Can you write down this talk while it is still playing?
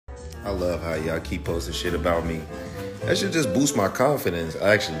I love how y'all keep posting shit about me. That should just boost my confidence,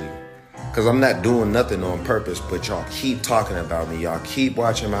 actually. Because I'm not doing nothing on purpose, but y'all keep talking about me. Y'all keep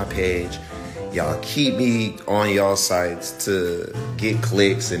watching my page. Y'all keep me on y'all sites to get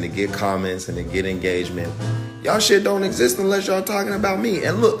clicks and to get comments and to get engagement. Y'all shit don't exist unless y'all talking about me.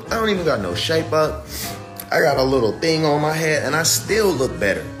 And look, I don't even got no shape up. I got a little thing on my head and I still look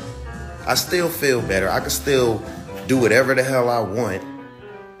better. I still feel better. I can still do whatever the hell I want.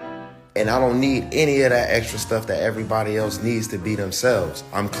 And I don't need any of that extra stuff that everybody else needs to be themselves.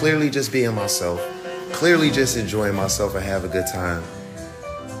 I'm clearly just being myself. Clearly just enjoying myself and have a good time.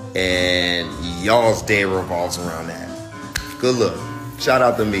 And y'all's day revolves around that. Good luck. Shout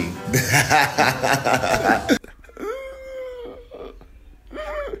out to me.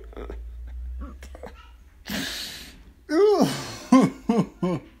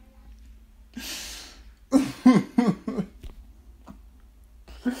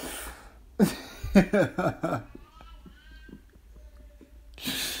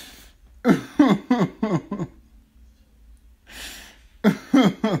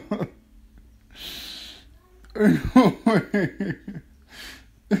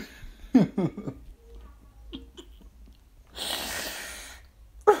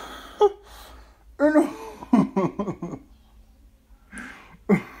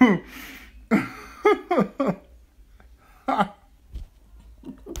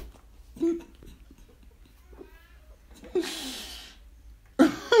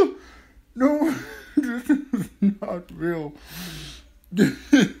 No, this is not real.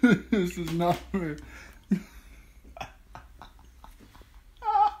 This is not real.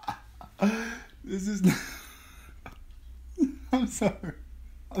 This is not... I'm sorry.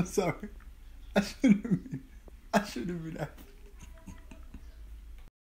 I shouldn't have been